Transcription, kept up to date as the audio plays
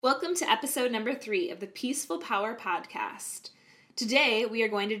Welcome to episode number 3 of the Peaceful Power Podcast. Today, we are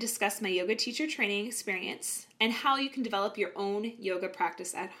going to discuss my yoga teacher training experience and how you can develop your own yoga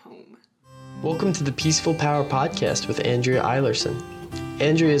practice at home. Welcome to the Peaceful Power Podcast with Andrea Eilerson.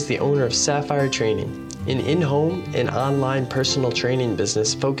 Andrea is the owner of Sapphire Training, an in-home and online personal training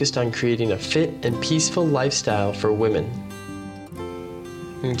business focused on creating a fit and peaceful lifestyle for women.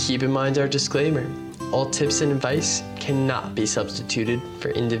 And keep in mind our disclaimer. All tips and advice cannot be substituted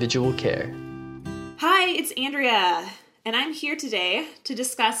for individual care. Hi, it's Andrea, and I'm here today to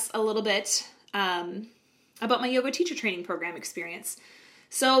discuss a little bit about my yoga teacher training program experience.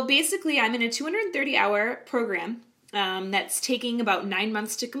 So basically, I'm in a 230-hour program that's taking about 9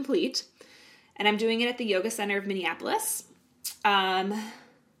 months to complete, and I'm doing it at the Yoga Center of Minneapolis. My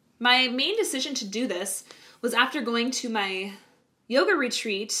main decision to do this was after going to my yoga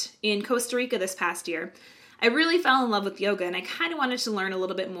retreat in Costa Rica this past year. I really fell in love with yoga, and I kind of wanted to learn a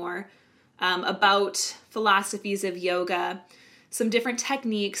little bit more about philosophies of yoga, some different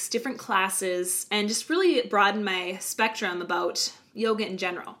techniques, different classes, and just really broaden my spectrum about yoga in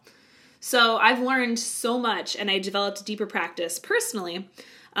general. So I've learned so much, and I developed a deeper practice personally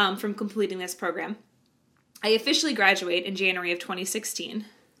from completing this program. I officially graduate in January of 2016,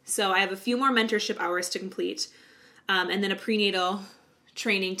 so I have a few more mentorship hours to complete, and then a prenatal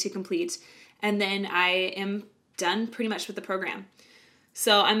training to complete, and then I am done pretty much with the program.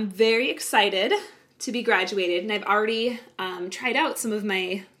 So I'm very excited to be graduated, and I've already tried out some of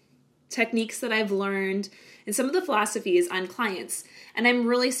my techniques that I've learned and some of the philosophies on clients, and I'm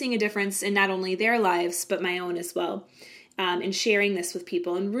really seeing a difference in not only their lives, but my own as well, in sharing this with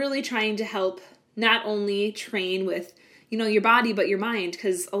people and really trying to help not only train with, your body, but your mind,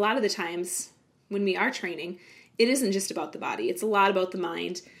 because a lot of the times when we are training, it isn't just about the body. It's a lot about the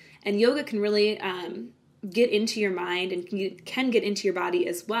mind. And yoga can really get into your mind and can get into your body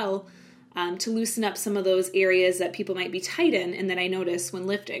as well to loosen up some of those areas that people might be tight in and that I notice when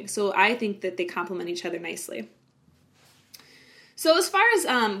lifting. So I think that they complement each other nicely. So as far as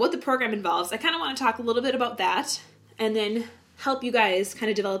what the program involves, I kind of want to talk a little bit about that and then help you guys kind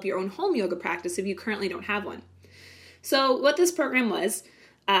of develop your own home yoga practice if you currently don't have one. So what this program was,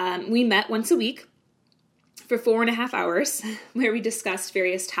 we met once a week for 4.5 hours, where we discussed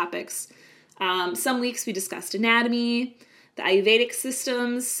various topics. Some weeks we discussed anatomy, the Ayurvedic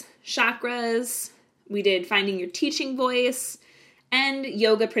systems, chakras. We did finding your teaching voice, and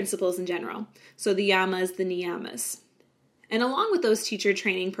yoga principles in general. So the yamas, the niyamas. And along with those teacher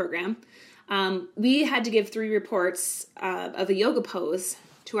training program, we had to give 3 reports of a yoga pose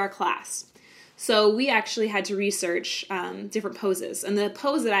to our class. So we actually had to research different poses. And the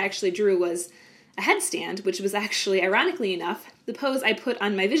pose that I actually drew was a headstand, which was actually, ironically enough, the pose I put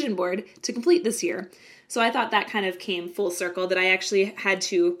on my vision board to complete this year. So I thought that kind of came full circle, that I actually had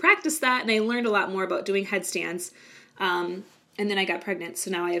to practice that, and I learned a lot more about doing headstands. And then I got pregnant, so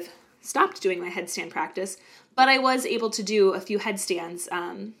now I have stopped doing my headstand practice. But I was able to do a few headstands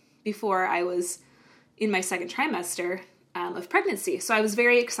before I was in my second trimester of pregnancy. So I was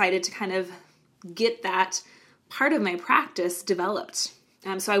very excited to kind of get that part of my practice developed.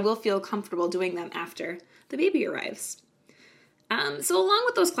 So I will feel comfortable doing them after the baby arrives. So along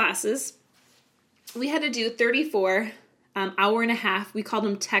with those classes, we had to do 34 hour and a half, we called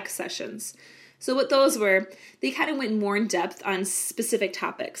them tech sessions. So what those were, they kind of went more in depth on specific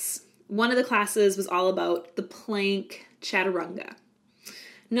topics. One of the classes was all about the plank chaturanga.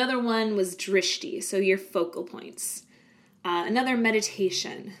 Another one was drishti, so your focal points. Another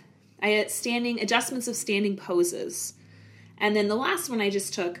meditation. I had adjustments of standing poses. And then the last one I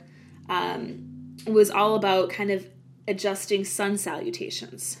just took was all about kind of adjusting sun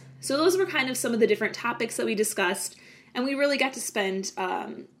salutations. So those were kind of some of the different topics that we discussed, and we really got to spend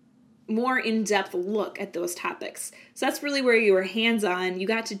more in-depth look at those topics. So that's really where you were hands-on, you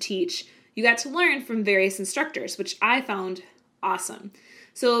got to teach, you got to learn from various instructors, which I found awesome.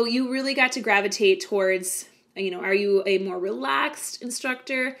 So you really got to gravitate towards, are you a more relaxed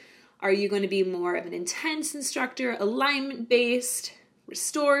instructor? Are you going to be more of an intense instructor, alignment-based,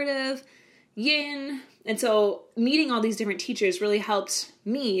 restorative, yin? And so meeting all these different teachers really helped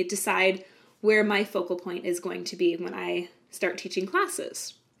me decide where my focal point is going to be when I start teaching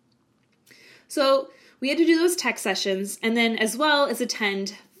classes. So we had to do those tech sessions and then as well as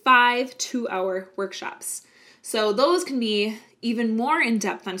attend 5 2-hour workshops. So those can be even more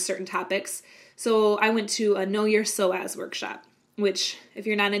in-depth on certain topics. So I went to a Know Your Psoas workshop, which, if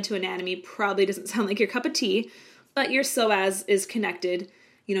you're not into anatomy, probably doesn't sound like your cup of tea, but your psoas is connected,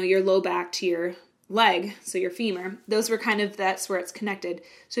 your low back to your leg, so your femur. That's where it's connected.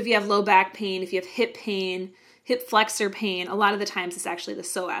 So if you have low back pain, if you have hip pain, hip flexor pain, a lot of the times it's actually the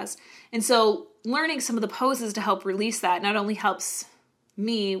psoas. And so learning some of the poses to help release that not only helps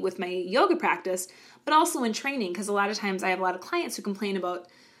me with my yoga practice, but also in training, because a lot of times I have a lot of clients who complain about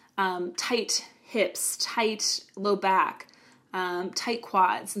tight hips, tight low back, tight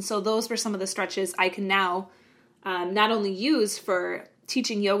quads. And so those were some of the stretches I can now not only use for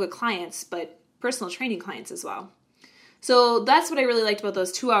teaching yoga clients, but personal training clients as well. So that's what I really liked about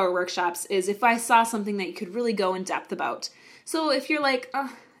those 2-hour workshops, is if I saw something that you could really go in depth about. So if you're like,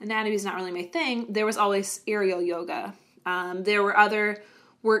 oh, anatomy is not really my thing, there was always aerial yoga. There were other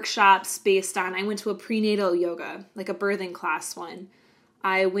workshops based on, I went to a prenatal yoga, like a birthing class one.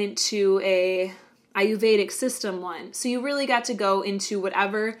 I went to a Ayurvedic system one. So you really got to go into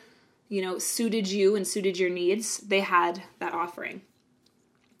whatever, suited you and suited your needs. They had that offering.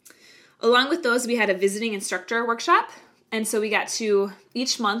 Along with those, we had a visiting instructor workshop. And so we got to,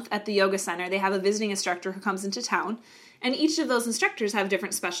 each month at the yoga center, they have a visiting instructor who comes into town. And each of those instructors have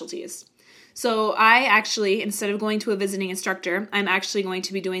different specialties. So I actually, instead of going to a visiting instructor, I'm actually going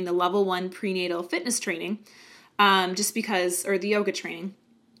to be doing the level 1 prenatal fitness training, or the yoga training,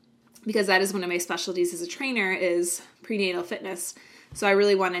 because that is one of my specialties as a trainer, is prenatal fitness. So I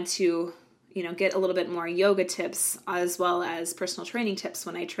really wanted to, get a little bit more yoga tips as well as personal training tips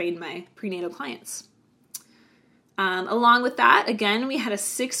when I train my prenatal clients. Along with that, again, we had a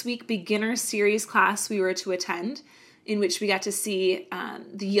 6-week beginner series class we were to attend, in which we got to see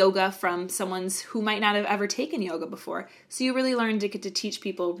the yoga from someone who might not have ever taken yoga before. So you really learn to get to teach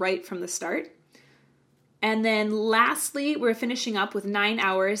people right from the start. And then lastly, we're finishing up with 9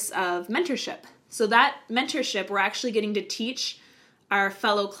 hours of mentorship. So that mentorship, we're actually getting to teach our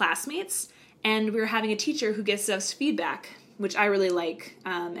fellow classmates, and we're having a teacher who gives us feedback, which I really like.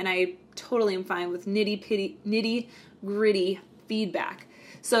 And I totally am fine with nitty gritty feedback.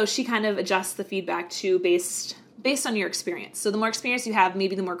 So she kind of adjusts the feedback to based on your experience. So the more experience you have,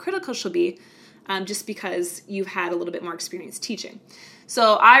 maybe the more critical she'll be, just because you've had a little bit more experience teaching.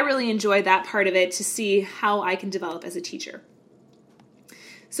 So I really enjoy that part of it, to see how I can develop as a teacher.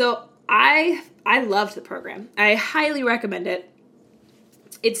 So I loved the program. I highly recommend it.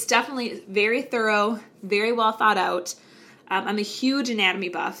 It's definitely very thorough, very well thought out. I'm a huge anatomy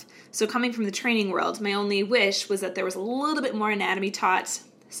buff. So coming from the training world, my only wish was that there was a little bit more anatomy taught.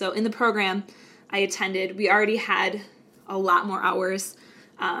 So in the program I attended, we already had a lot more hours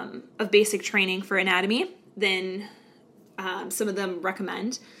of basic training for anatomy than some of them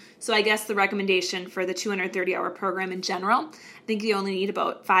recommend. So I guess the recommendation for the 230-hour program in general, I think you only need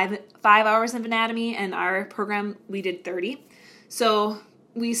about 5 hours of anatomy, and our program, we did 30. So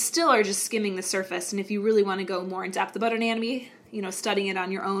we still are just skimming the surface, and if you really want to go more in depth about anatomy, studying it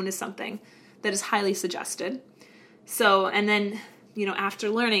on your own is something that is highly suggested. So, and then, after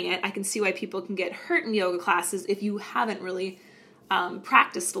learning it, I can see why people can get hurt in yoga classes if you haven't really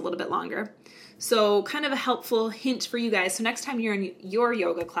practiced a little bit longer. So kind of a helpful hint for you guys. So next time you're in your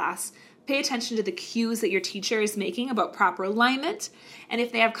yoga class, pay attention to the cues that your teacher is making about proper alignment, and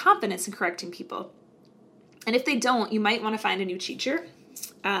if they have confidence in correcting people. And if they don't, you might want to find a new teacher,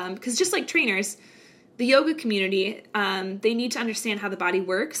 because just like trainers, the yoga community, they need to understand how the body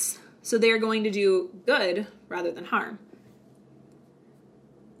works, so they're going to do good rather than harm.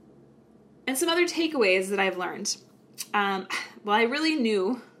 And some other takeaways that I've learned. I really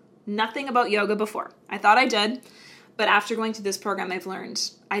knew nothing about yoga before. I thought I did, but after going through this program, I've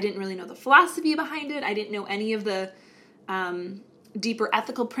learned I didn't really know the philosophy behind it. I didn't know any of the deeper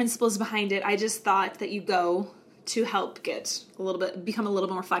ethical principles behind it. I just thought that you go to help become a little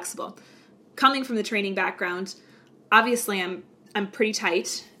more flexible. Coming from the training background, obviously I'm pretty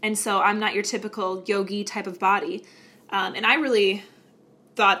tight, and so I'm not your typical yogi type of body. And I really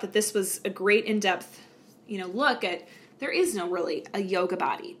thought that this was a great in-depth, look at, there is no really a yoga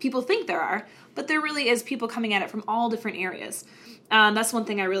body. People think there are, but there really is people coming at it from all different areas. That's one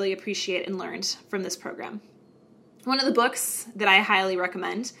thing I really appreciate and learned from this program. One of the books that I highly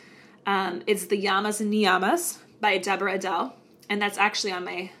recommend is The Yamas and Niyamas by Deborah Adele, and that's actually on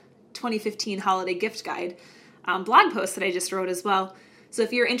my 2015 holiday gift guide blog post that I just wrote as well. So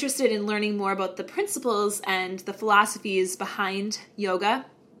if you're interested in learning more about the principles and the philosophies behind yoga,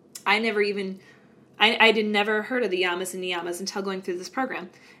 I never heard of the Yamas and Niyamas until going through this program.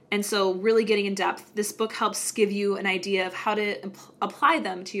 And so really getting in depth, this book helps give you an idea of how to apply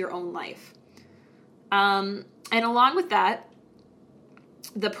them to your own life. And along with that,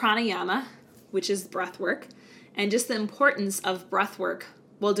 the pranayama, which is breath work, and just the importance of breath work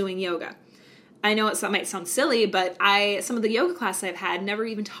while doing yoga. I know it might sound silly, but some of the yoga classes I've had never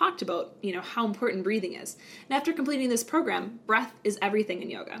even talked about, how important breathing is. And after completing this program, breath is everything in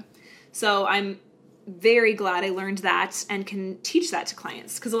yoga. So I'm very glad I learned that and can teach that to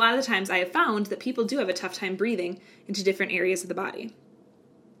clients, because a lot of the times I have found that people do have a tough time breathing into different areas of the body.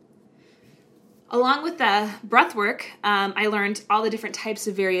 Along with the breath work, I learned all the different types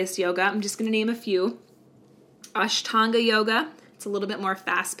of various yoga. I'm just going to name a few. Ashtanga yoga, it's a little bit more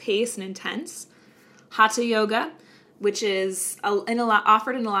fast-paced and intense. Hatha yoga, which is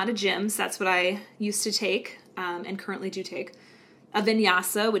offered in a lot of gyms. That's what I used to take and currently do take. A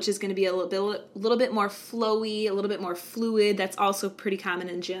vinyasa, which is going to be a little bit more flowy, a little bit more fluid. That's also pretty common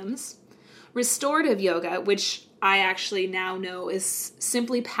in gyms. Restorative yoga, which I actually now know is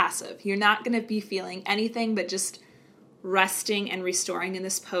simply passive. You're not going to be feeling anything but just resting and restoring in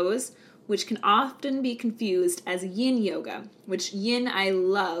this pose, which can often be confused as yin yoga, which yin I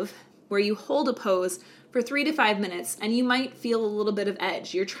love, where you hold a pose for 3 to 5 minutes and you might feel a little bit of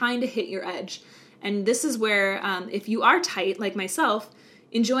edge. You're trying to hit your edge. And this is where, if you are tight, like myself,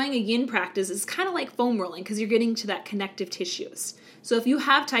 enjoying a yin practice is kind of like foam rolling because you're getting to that connective tissues. So if you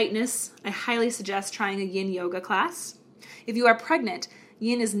have tightness, I highly suggest trying a yin yoga class. If you are pregnant,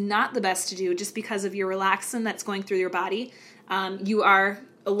 yin is not the best to do just because of your relaxin that's going through your body. You are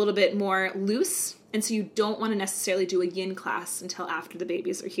a little bit more loose, and so you don't want to necessarily do a yin class until after the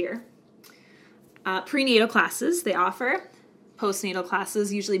babies are here. Prenatal classes they offer. Postnatal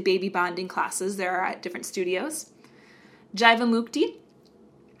classes, usually baby bonding classes. There are at different studios. Jivamukti,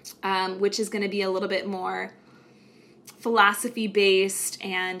 which is going to be a little bit more philosophy-based,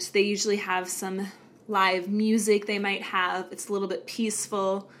 and they usually have some live music they might have. It's a little bit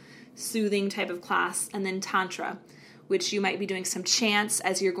peaceful, soothing type of class. And then Tantra, which you might be doing some chants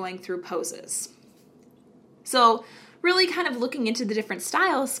as you're going through poses. So really kind of looking into the different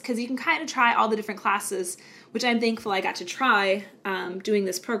styles, because you can kind of try all the different classes, which I'm thankful I got to try doing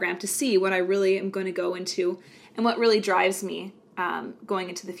this program to see what I really am going to go into and what really drives me going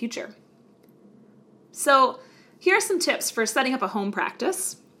into the future. So here are some tips for setting up a home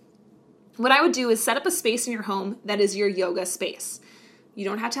practice. What I would do is set up a space in your home that is your yoga space. You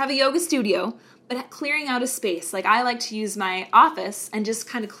don't have to have a yoga studio, but clearing out a space. Like I like to use my office and just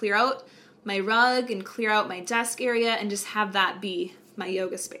kind of clear out my rug and clear out my desk area and just have that be my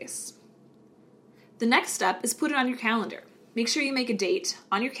yoga space. The next step is put it on your calendar. Make sure you make a date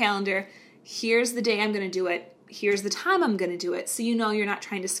on your calendar. Here's the day I'm going to do it. Here's the time I'm going to do it, so you know you're not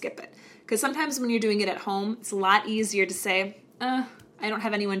trying to skip it. Because sometimes when you're doing it at home, it's a lot easier to say, I don't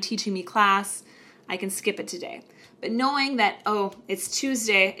have anyone teaching me class. I can skip it today. But knowing that, it's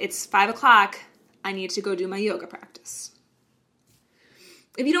Tuesday, it's 5 o'clock, I need to go do my yoga practice.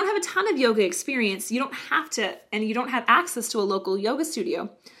 If you don't have a ton of yoga experience, you don't have to, and you don't have access to a local yoga studio,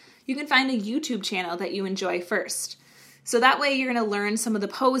 you can find a YouTube channel that you enjoy first. So that way you're going to learn some of the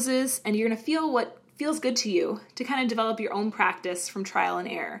poses and you're going to feel what feels good to you to kind of develop your own practice from trial and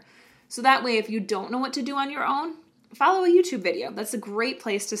error. So that way if you don't know what to do on your own, follow a YouTube video. That's a great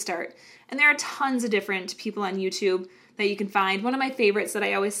place to start. And there are tons of different people on YouTube that you can find. One of my favorites that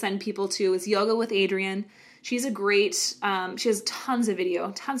I always send people to is Yoga with Adriene. She's a great, she has tons of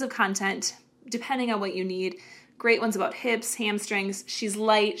video, tons of content, depending on what you need. Great ones about hips, hamstrings. She's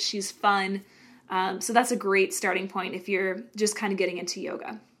light, she's fun. So that's a great starting point if you're just kind of getting into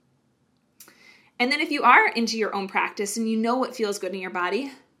yoga. And then if you are into your own practice and you know what feels good in your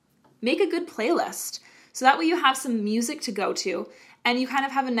body, make a good playlist. So that way you have some music to go to and you kind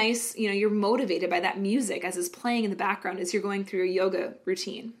of have a nice, you're motivated by that music as it's playing in the background as you're going through your yoga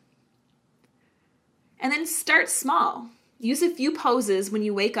routine. And then start small. Use a few poses when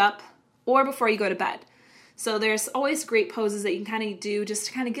you wake up or before you go to bed. So there's always great poses that you can kind of do just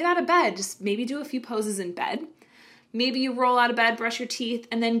to kind of get out of bed. Just maybe do a few poses in bed. Maybe you roll out of bed, brush your teeth,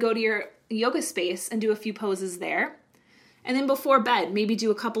 and then go to your yoga space and do a few poses there. And then before bed, maybe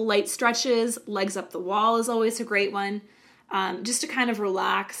do a couple light stretches. Legs up the wall is always a great one. Just to kind of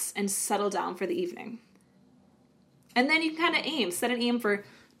relax and settle down for the evening. And then you can kind of set an aim for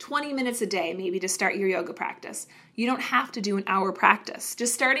 20 minutes a day, maybe to start your yoga practice. You don't have to do an hour practice.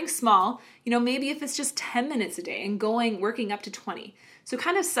 Just starting small, maybe if it's just 10 minutes a day and working up to 20. So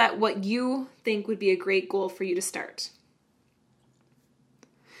kind of set what you think would be a great goal for you to start.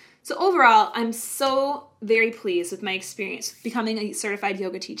 So overall, I'm so very pleased with my experience becoming a certified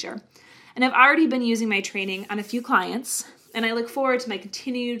yoga teacher. And I've already been using my training on a few clients, and I look forward to my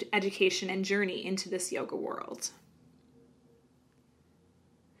continued education and journey into this yoga world.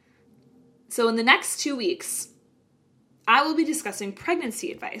 So in the next 2 weeks, I will be discussing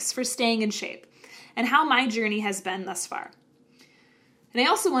pregnancy advice for staying in shape and how my journey has been thus far. And I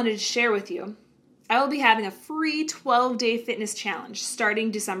also wanted to share with you, I will be having a free 12-day fitness challenge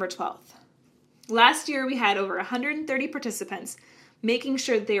starting December 12th. Last year, we had over 130 participants, making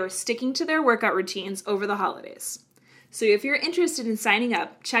sure that they are sticking to their workout routines over the holidays. So if you're interested in signing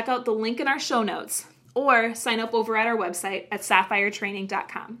up, check out the link in our show notes or sign up over at our website at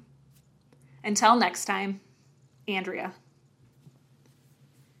sapphiretraining.com. Until next time, Andrea.